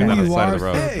shouldn't be doing that on the side of the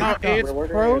road. Hey, no, it's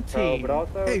protein.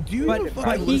 Hey, do you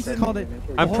but he called it...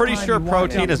 I'm pretty sure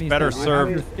protein is better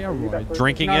served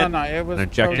drinking it than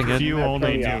injecting it. You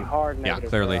only do. Yeah,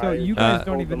 clearly. So you guys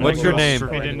don't even what's your name?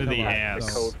 Straight into the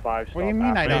ass. What do you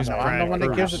mean I don't know? I'm the one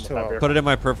that gives it to him. Put it in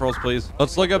my peripherals, please.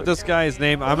 Let's look up this guy's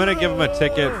name. I'm going to give him a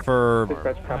ticket for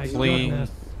fleeing.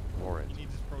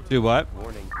 Do what?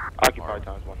 Occupied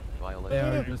times 1.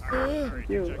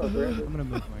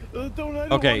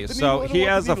 Okay, so he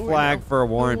has a flag for a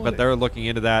warrant, but they're looking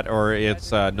into that, or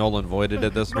it's null and voided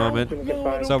at this moment.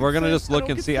 So we're going to just look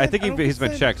and see. I think he's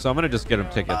been checked, so I'm going to just get him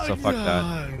tickets, so fuck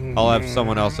that. I'll have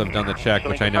someone else have done the check,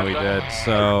 which I know he did.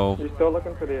 So,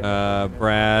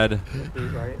 Brad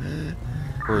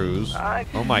Cruz.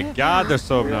 Oh my god, they're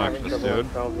so obnoxious, dude.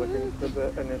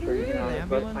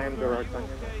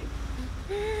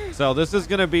 So this is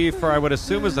going to be for, I would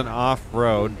assume, is an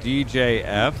off-road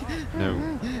DJF.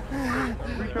 No.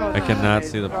 I cannot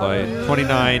see the plate.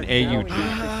 29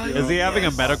 AUG. Is he having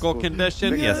a medical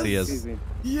condition? Yes, he is.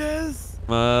 Yes.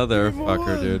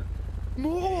 Motherfucker, dude.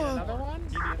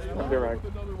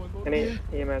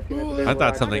 I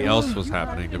thought something else was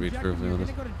happening, to be truthfully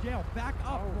honest. Back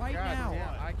up right now.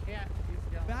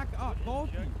 Back up, both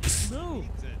of you. Move.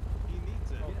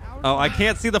 Oh, I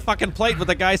can't see the fucking plate with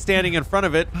the guy standing in front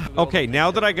of it. Okay,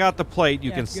 now that I got the plate,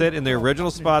 you can sit in the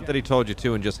original spot that he told you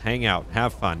to and just hang out.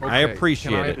 Have fun. I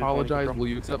appreciate it. Can I apologize? Will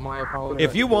you accept my apology?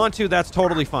 If you want to, that's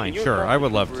totally fine. Sure, I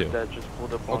would love to.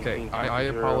 Okay, I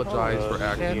apologize for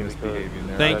acting misbehaving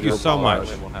there. Thank you so much.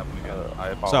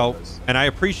 So, and I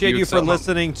appreciate you for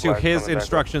listening to his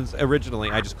instructions originally.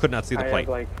 I just could not see the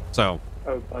plate. So...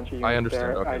 I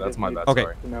understand. Okay, that's my bad. Okay,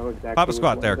 Sorry. pop a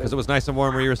squat there because it was nice and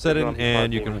warm where you were sitting,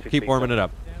 and you can keep warming it up.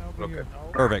 Okay.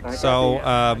 Perfect. So,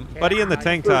 buddy in the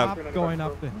tank top. Going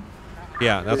up there.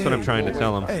 Yeah, that's what I'm trying to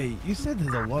tell him. Hey, you said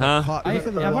there's a lot of hot.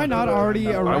 Have I not already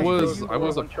arrested? I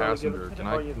was a passenger. Can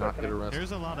I not get arrested?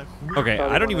 There's a lot of. Okay,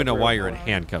 I don't even know why you're in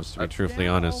handcuffs, to be truthfully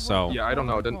honest. So. Yeah, I don't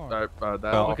know. I didn't.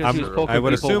 I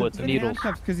would assume.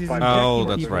 Oh,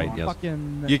 that's right. Yes.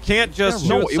 You can't just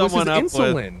shoot someone up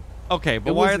with. Okay,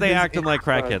 but why are they acting like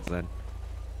crackheads then?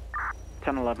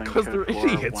 10-11. Because they're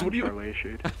idiots. What do you?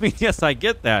 I mean, yes, I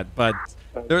get that, but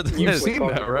you've seen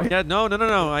that, right? Yeah, no,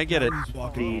 I get it.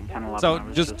 So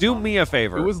just do me a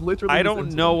favor. It was literally. I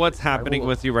don't know what's happening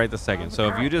with you right this second. So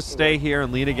if you just stay here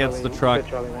and lean against the truck,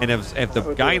 and if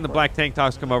the guy in the black tank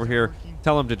tops come over here,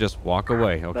 tell him to just walk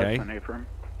away, okay?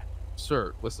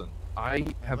 Sir, listen. I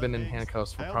have been in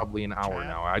handcuffs for probably an hour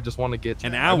now. I just want to get.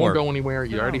 An hour? I won't go anywhere.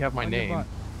 You already have my name.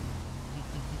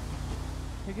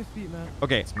 Take his feet, man.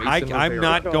 Okay, I'm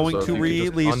not going to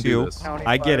release you.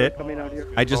 I get it.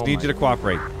 I just need you to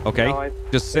cooperate, okay?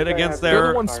 Just sit against there. You're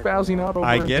the one spazzing out over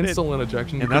insulin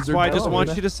injection. And that's why I just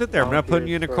want you to sit there. I'm not putting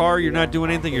you in a car. You're not doing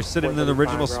anything. You're sitting in the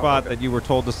original spot that you were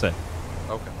told to sit.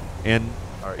 Okay. And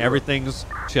everything's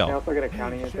chill.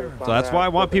 So that's why I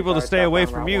want people to stay away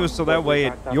from you, so that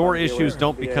way your issues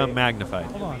don't become magnified.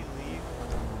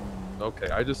 Okay,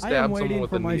 I just I am stabbed someone waiting with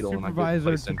for a my needle and I get supervisor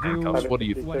placed to in do handcuffs. What do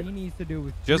you what he think? needs to do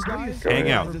with Just you guys. hang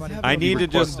out. I need to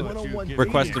just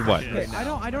requested what? Okay, I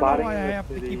don't know why I have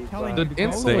to keep telling you to go. The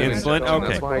insulin?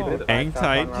 Okay. Hang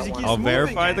tight. I'll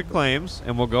verify the claims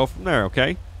and we'll go from there,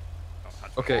 okay?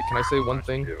 Okay, can I say one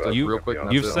thing? Real quick.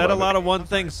 You've said a lot of one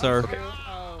things, sir.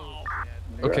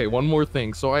 Okay, one more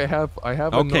thing. So I have a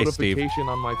Okay, Steve. notification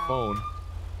on my phone.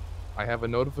 I have a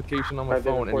notification on my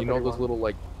phone, and you know those little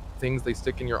like things they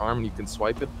stick in your arm and you can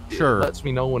swipe it? Sure. It lets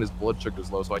me know when his blood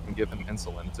sugar's low so I can give him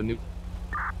insulin. It's a new...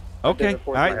 Okay,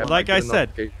 like I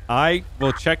said, I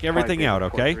will check everything out,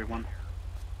 okay?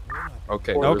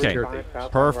 Okay. Okay,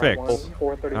 perfect.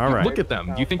 All right. Look at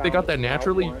them. Do you think they got that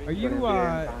naturally? Are you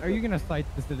gonna cite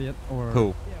this idiot or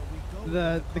Who?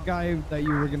 The guy that you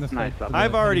were gonna cite?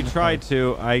 I've already tried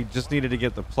to. I just needed to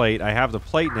get the plate. I have the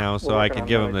plate now, so I can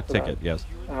give him the ticket. Yes.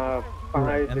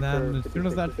 And then as soon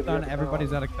as that's done,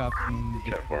 everybody's out of cuffs.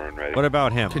 What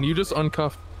about him? Can you just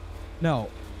uncuff? No.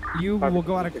 You will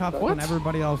go out of cuffs when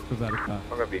everybody else goes out of cuffs.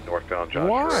 I'm gonna be northbound Joshua.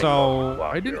 Why? So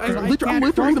I'm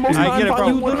literally the most I get it, bro.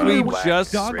 nonviolent We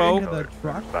just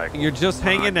spoke. You're just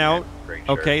hanging out.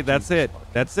 Okay, that's it.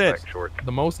 That's it.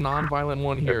 The most non-violent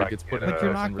one here gets put in. But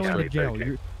you're not going to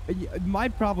jail. My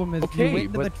problem is you went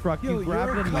into the truck, you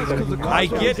grabbed a needle. I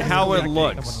get how it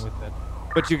looks.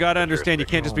 But you gotta understand, you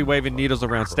can't just be waving needles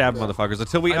around, stabbing motherfuckers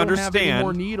until we understand.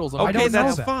 More needles. Okay,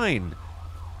 that's fine.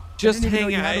 Just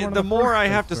hang out. The more I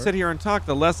have to sit here and talk,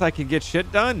 the less I can get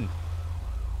shit done.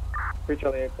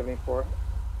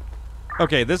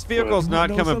 Okay, this vehicle's not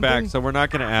coming back, so we're not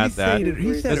going to add that.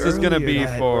 This is going to be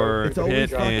for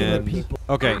hit and...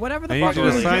 Okay, I need you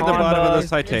to sign the bottom of the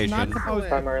citation.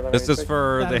 This is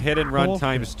for the hit and run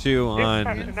 ×2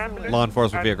 on law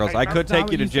enforcement vehicles. I could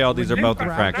take you to jail. These are both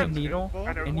infractions.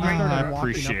 I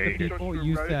appreciate it.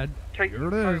 You said, here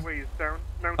it is.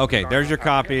 Okay, there's your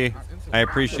copy. I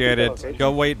appreciate it.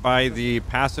 Go wait by the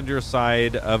passenger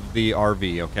side of the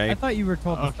RV, okay? I thought you were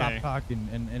told to stop talking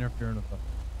and interfering with them.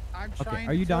 Okay,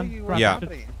 are you done? Yeah.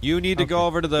 You need to go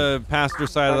over to the passenger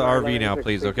side of the RV now,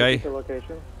 please, okay?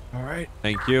 All right.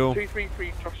 Thank you.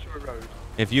 233 Joshua Road.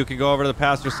 If you can go over to the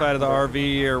passenger side of the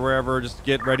RV or wherever, just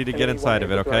get ready to get inside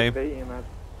of it, okay?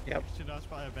 Yep.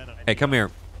 Hey, come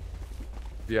here.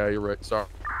 Yeah, you're right. Sorry.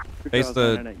 Face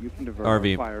the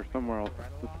RV.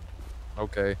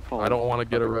 Okay. I don't want to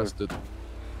get arrested.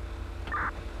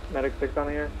 Medic 6 on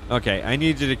here. Okay, I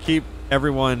need you to keep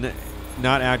everyone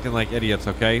not acting like idiots,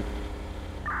 okay?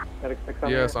 Medic 6 on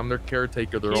Yes, here. I'm their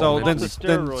caretaker. They're So all then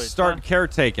start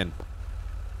caretaking.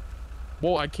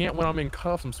 Well, I can't when I'm in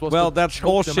cuffs. I'm supposed to. Well, that's choke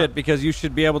them bullshit out. because you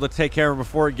should be able to take care of them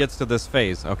before it gets to this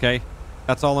phase, okay?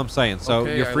 That's all I'm saying. So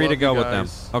Okay, you're I free to love go you with them.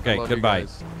 guys. Okay, I love you goodbye.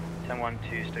 guys.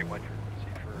 10-1-2 statewide frequency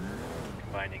for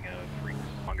combining a freak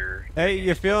longer. Hey,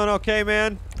 you feeling okay,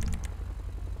 man?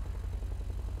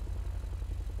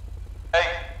 Hey,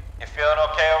 you feeling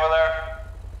okay over there?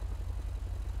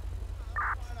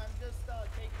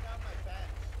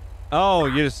 Oh,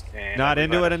 you're just not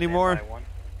into it anymore?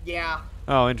 Yeah.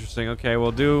 Oh, interesting. Okay,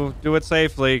 well, do it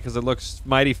safely because it looks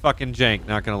mighty fucking jank,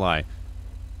 not gonna lie.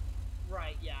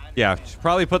 Right, yeah. Yeah, should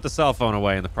probably put the cell phone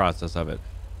away in the process of it.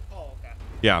 Oh, okay.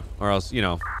 Yeah, or else, you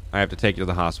know, I have to take you to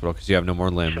the hospital because you have no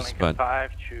more limbs, but...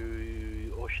 5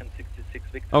 to Ocean 66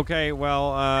 victim. Okay,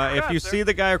 well, if you see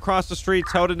the guy across the street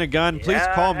holding a gun, please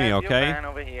call me, okay? Man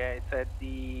over here. It's at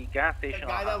the gas station. The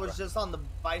guy that was just on the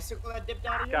bicycle that dipped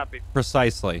out of here? Copy.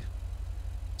 Precisely.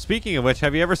 Speaking of which,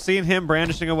 have you ever seen him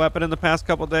brandishing a weapon in the past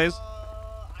couple days?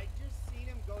 I just seen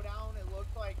him go down, it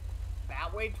looked like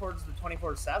that way towards the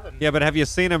 24/7. Yeah, but have you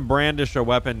seen him brandish a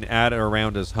weapon at or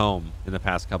around his home in the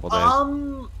past couple days?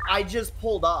 I just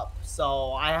pulled up,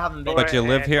 so I haven't been. But you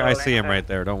live here? I see him right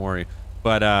there, don't worry.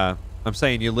 But I'm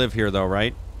saying you live here though,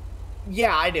 right?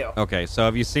 Yeah, I do. Okay, so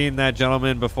have you seen that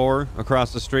gentleman before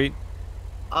across the street?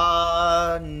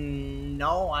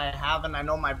 No, I haven't. I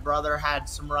know my brother had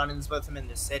some run-ins with him in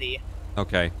the city.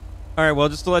 Okay. All right, well,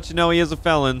 just to let you know, he is a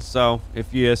felon, so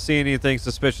if you see anything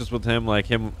suspicious with him, like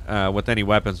him with any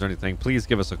weapons or anything, please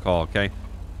give us a call, okay?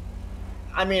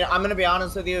 I mean, I'm gonna be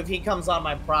honest with you. If he comes on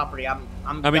my property, I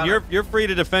mean, you're free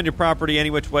to defend your property any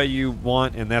which way you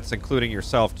want, and that's including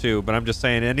yourself too. But I'm just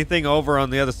saying, anything over on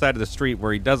the other side of the street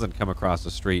where he doesn't come across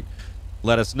the street,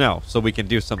 let us know so we can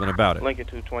do something about it. Lincoln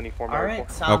 224. All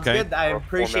right, sounds good. I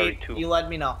appreciate you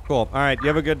letting me know. Cool. All right, you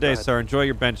have a good day, sir. Enjoy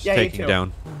your bench taking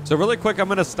down. So really quick, I'm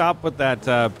going to stop with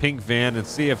that pink van and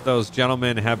see if those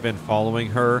gentlemen have been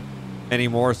following her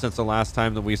anymore since the last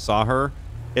time that we saw her.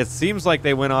 It seems like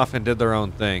they went off and did their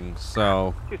own thing,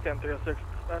 so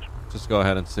just go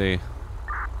ahead and see.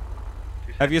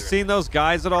 Have you seen those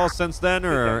guys at all since then,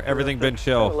 or everything been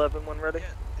chill? 11-1 ready.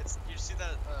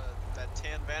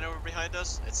 van over behind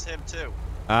us. It's him too.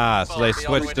 Ah, so they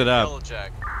switched it up.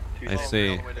 I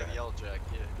see.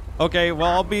 Okay, well,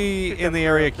 I'll be in the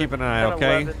area keeping an eye,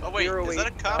 okay? Oh, wait, is that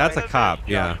a cop? That's a cop,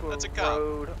 yeah. That's a cop.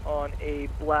 On a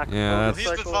black Yeah, He's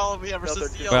been following me ever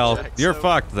since the yellow well, jack, you're so-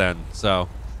 fucked then, so.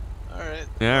 Alright.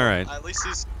 Yeah, alright. At least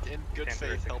he's in good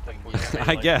faith helping me.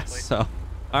 I guess, so.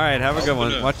 Alright, have a good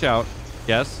one. Watch out.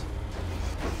 Yes?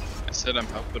 I said I'm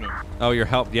helping him. Oh, your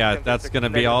help. Yeah, that's going to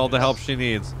be all the help she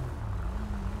needs.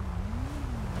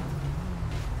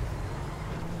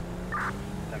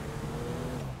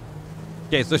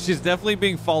 Okay, so she's definitely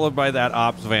being followed by that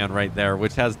ops van right there,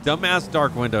 which has dumbass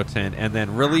dark window tint and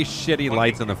then really shitty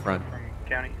lights in the front.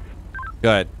 County.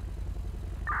 Good.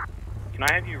 Can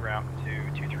I have you route to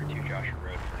 232 Joshua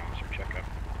Road for an officer checkup?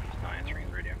 He's not answering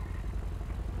the radio.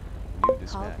 New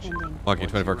dispatch. Walking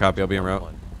 24 copy, I'll be en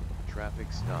route. Traffic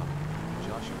stop.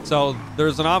 Joshua. So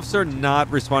there's an officer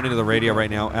not responding to the radio right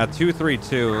now at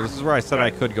 232. This is where I said I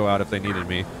could go out if they needed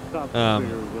me.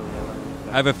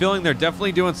 I have a feeling they're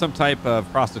definitely doing some type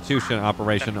of prostitution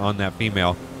operation on that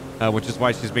female, which is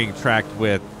why she's being tracked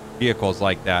with vehicles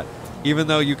like that. Even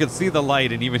though you could see the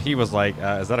light, and even he was like,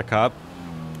 is that a cop?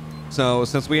 So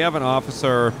since we have an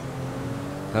officer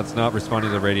that's not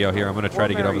responding to the radio here, I'm going to try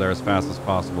to get over there as fast as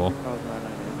possible. The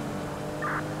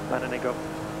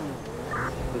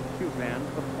two vans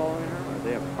that's following her, are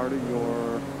they a part of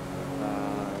your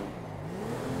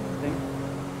thing?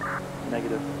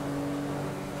 Negative.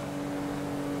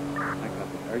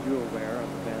 Are you aware of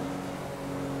the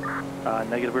van?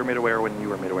 Negative. We were made aware when you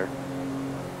were made aware.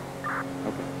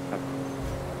 Okay.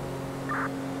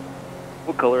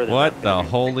 What color are they? What the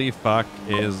holy fuck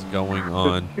is going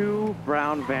on? So 2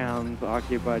 brown vans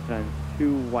occupied times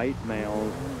 2 white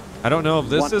males. I don't know if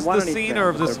this is the scene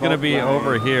or if this is going to be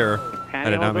over here. I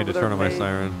did not mean to turn on my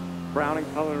siren. Brown in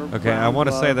color. Okay, I want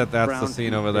to say that that's the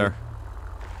scene over there.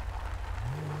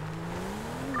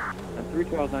 And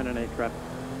 31298 traffic.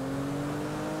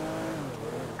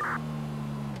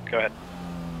 Go ahead.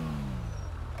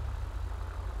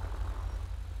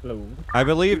 Hello. I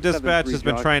believe dispatch has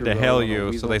been trying to hail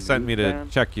you, so they sent me to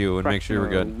check you and make sure you were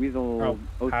good. Oh,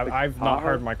 I've not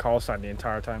heard my call sign the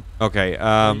entire time. Okay,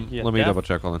 let me double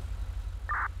check. Hold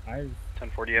I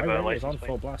 1040, you have a license on plate?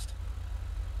 full blast.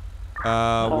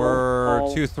 on. We're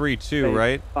 232,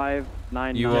 right?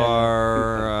 599. You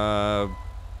are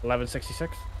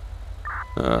 1166.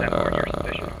 I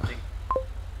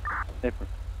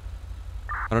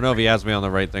don't know if he has me on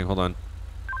the right thing. Hold on.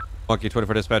 Monkey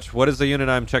 24 dispatch. What is the unit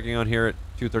I'm checking on here at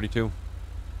 232?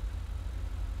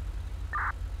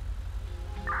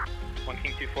 1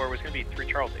 King 24 was going to be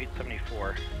 3 Charles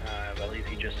 874. I believe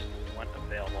he just went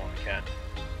available on the CAD.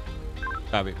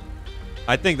 Copy.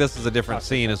 I think this is a different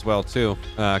scene as well too,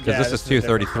 because this is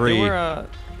 233. Yeah,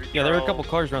 there were a couple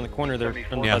cars around the corner there.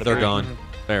 Yeah, they're gone.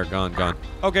 They're gone.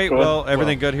 Okay, well,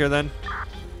 everything good here then?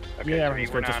 Okay, yeah, everything's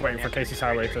good. Just waiting for Casey's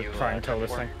Highway to try and tow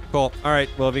this thing. Cool. All right.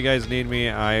 Well, if you guys need me,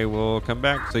 I will come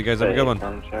back. So you guys have a good one.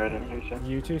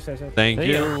 You too. Stay safe. Thank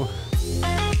you.